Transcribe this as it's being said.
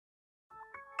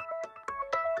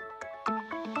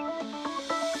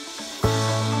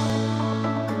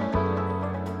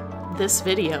This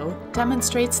video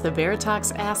demonstrates the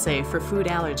Veratox assay for food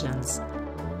allergens.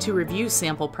 To review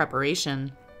sample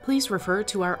preparation, please refer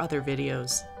to our other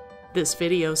videos. This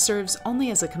video serves only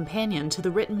as a companion to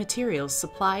the written materials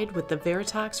supplied with the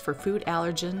Veratox for food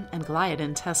allergen and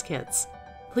gliadin test kits.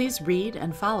 Please read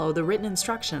and follow the written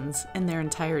instructions in their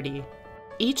entirety.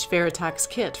 Each Veratox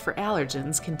kit for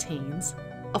allergens contains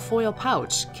a foil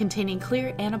pouch containing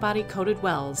clear antibody-coated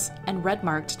wells and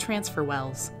red-marked transfer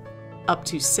wells, up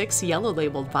to 6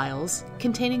 yellow-labeled vials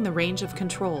containing the range of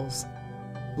controls,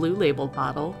 blue-labeled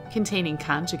bottle containing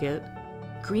conjugate,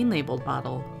 green-labeled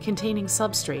bottle containing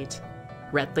substrate,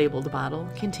 red-labeled bottle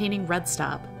containing red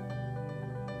stop,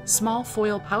 small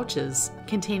foil pouches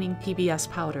containing PBS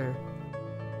powder,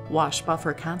 wash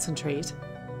buffer concentrate,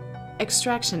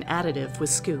 extraction additive with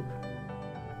scoop.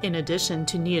 In addition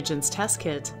to Neogen's test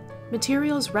kit,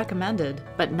 materials recommended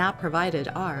but not provided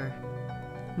are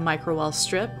microwell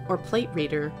strip or plate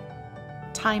reader,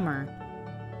 timer,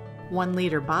 1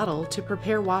 liter bottle to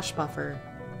prepare wash buffer,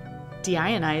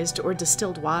 deionized or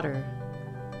distilled water,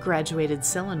 graduated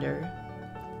cylinder,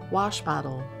 wash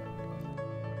bottle,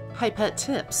 pipette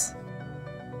tips,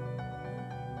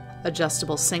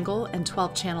 adjustable single and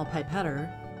 12-channel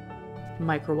pipetter,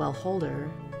 microwell holder,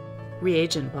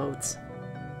 reagent boats.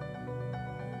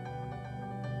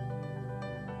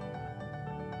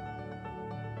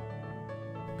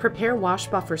 Prepare wash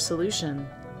buffer solution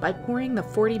by pouring the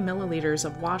 40 milliliters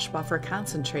of wash buffer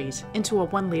concentrate into a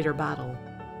 1 liter bottle.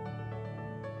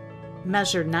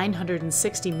 Measure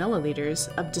 960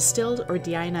 milliliters of distilled or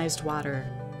deionized water.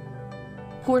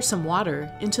 Pour some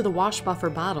water into the wash buffer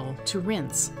bottle to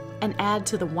rinse and add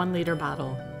to the 1 liter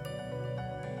bottle.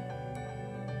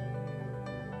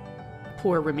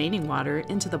 Pour remaining water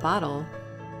into the bottle,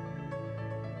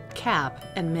 cap,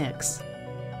 and mix.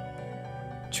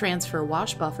 Transfer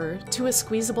wash buffer to a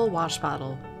squeezable wash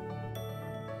bottle.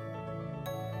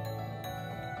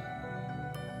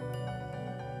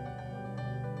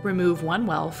 Remove 1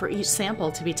 well for each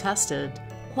sample to be tested,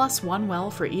 plus 1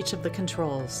 well for each of the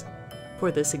controls.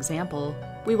 For this example,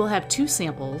 we will have 2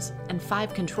 samples and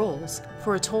 5 controls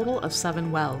for a total of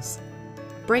 7 wells.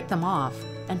 Break them off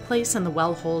and place in the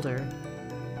well holder.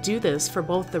 Do this for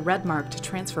both the red-marked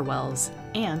transfer wells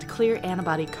and clear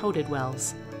antibody-coated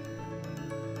wells.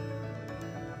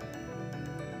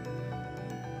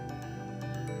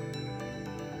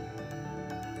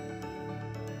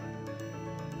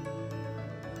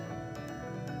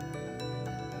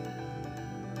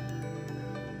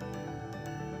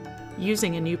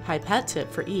 Using a new pipette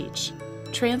tip for each,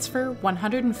 transfer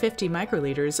 150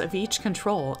 microliters of each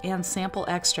control and sample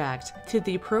extract to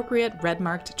the appropriate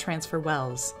red-marked transfer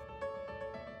wells.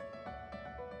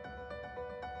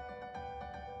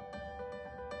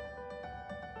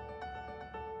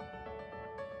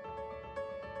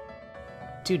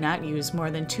 Do not use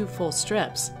more than 2 full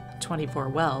strips, 24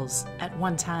 wells, at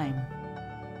one time.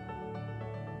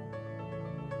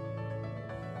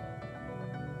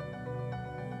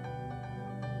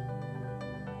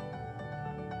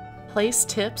 Place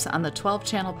tips on the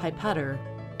 12-channel pipetter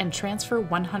and transfer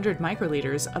 100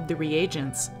 microliters of the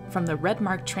reagents from the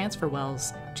red-marked transfer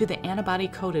wells to the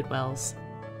antibody-coated wells.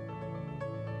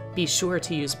 Be sure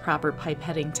to use proper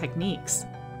pipetting techniques,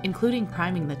 including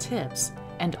priming the tips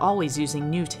and always using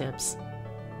new tips.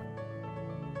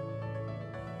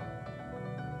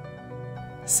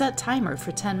 Set timer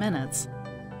for 10 minutes.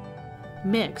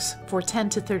 Mix for 10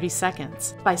 to 30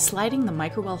 seconds by sliding the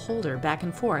microwell holder back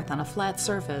and forth on a flat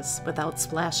surface without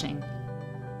splashing.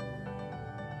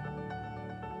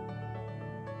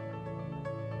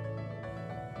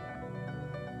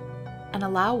 And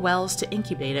allow wells to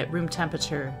incubate at room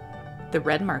temperature. The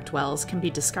red-marked wells can be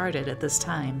discarded at this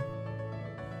time.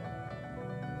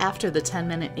 After the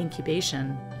 10-minute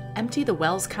incubation, empty the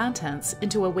well's contents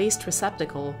into a waste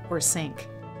receptacle or sink.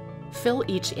 Fill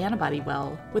each antibody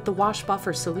well with the wash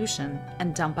buffer solution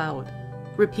and dump out.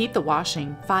 Repeat the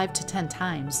washing 5 to 10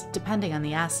 times, depending on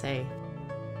the assay.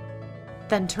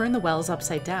 Then turn the wells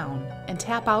upside down and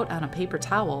tap out on a paper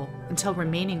towel until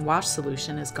remaining wash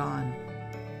solution is gone.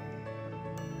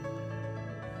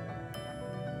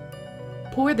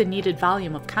 Pour the needed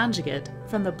volume of conjugate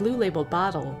from the blue labeled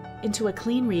bottle into a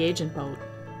clean reagent boat.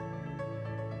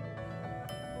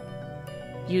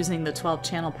 Using the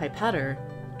 12-channel pipetter,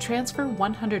 transfer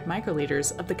 100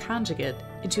 microliters of the conjugate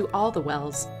into all the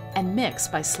wells and mix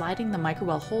by sliding the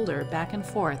microwell holder back and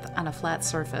forth on a flat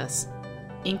surface.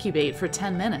 Incubate for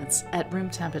 10 minutes at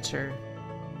room temperature.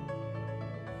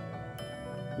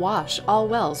 Wash all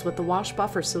wells with the wash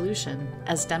buffer solution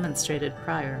as demonstrated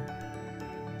prior.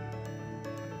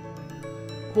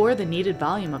 Pour the needed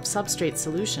volume of substrate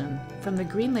solution from the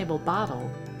green labeled bottle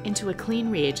into a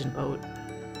clean reagent boat.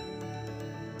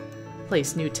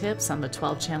 Place new tips on the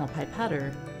 12-channel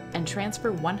pipetter and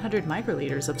transfer 100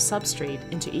 microliters of substrate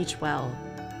into each well.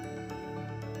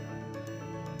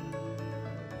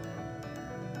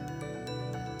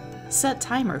 Set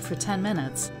timer for 10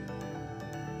 minutes.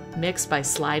 Mix by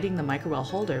sliding the microwell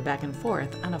holder back and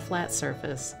forth on a flat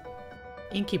surface.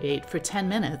 Incubate for 10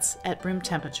 minutes at room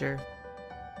temperature.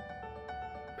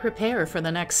 Prepare for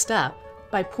the next step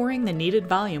by pouring the needed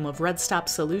volume of red stop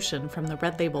solution from the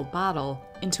red labeled bottle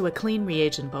into a clean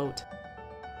reagent boat.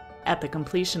 At the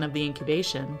completion of the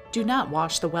incubation, do not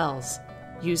wash the wells.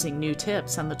 Using new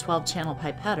tips on the 12-channel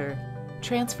pipetter,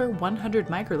 transfer 100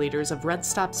 microliters of red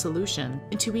stop solution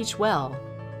into each well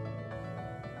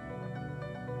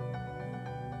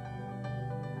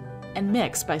and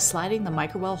mix by sliding the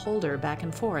microwell holder back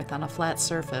and forth on a flat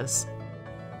surface.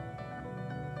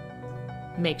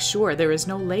 Make sure there is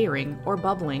no layering or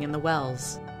bubbling in the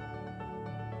wells.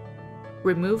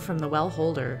 Remove from the well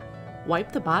holder.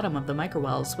 Wipe the bottom of the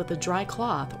microwells with a dry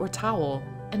cloth or towel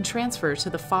and transfer to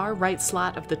the far right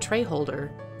slot of the tray holder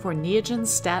for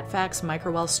Neogen's StatFax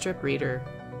microwell strip reader.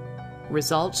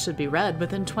 Results should be read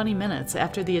within 20 minutes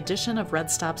after the addition of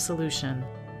red stop solution.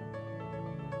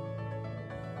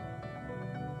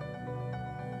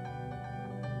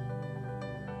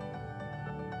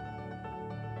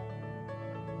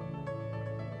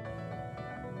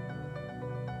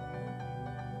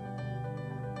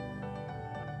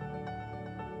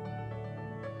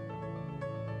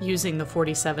 Using the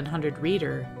 4700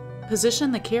 reader,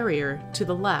 position the carrier to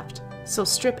the left so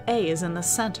strip A is in the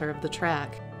center of the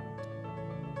track.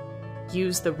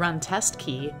 Use the Run Test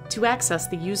key to access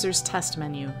the user's test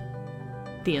menu.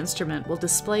 The instrument will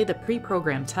display the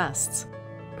pre-programmed tests.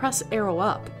 Press arrow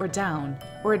up or down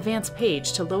or advance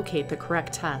page to locate the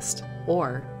correct test,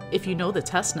 or, if you know the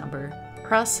test number,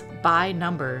 press By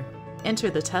Number,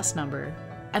 enter the test number,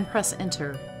 and press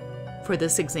Enter. For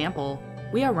this example,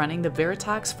 we are running the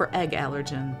Veratox for egg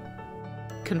allergen.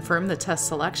 Confirm the test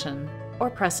selection, or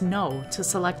press No to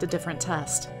select a different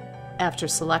test. After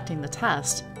selecting the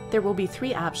test, there will be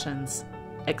 3 options: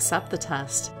 accept the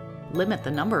test, limit the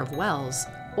number of wells,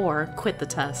 or quit the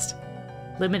test.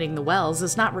 Limiting the wells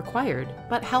is not required,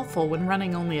 but helpful when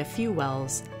running only a few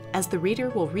wells, as the reader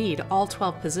will read all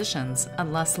 12 positions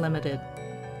unless limited.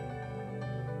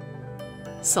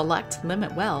 Select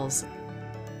Limit Wells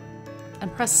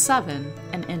and press 7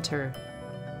 and enter.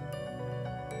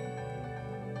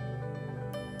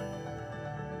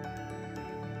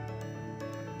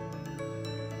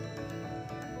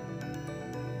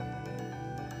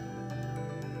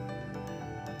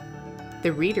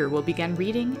 The reader will begin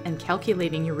reading and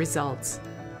calculating your results.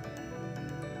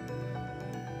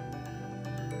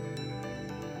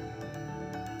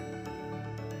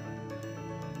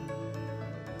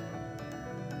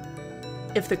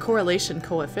 If the correlation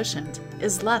coefficient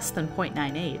is less than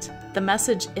 0.98, the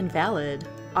message invalid,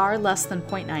 R less than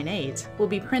 0.98, will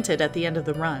be printed at the end of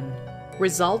the run.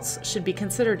 Results should be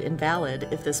considered invalid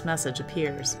if this message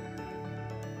appears.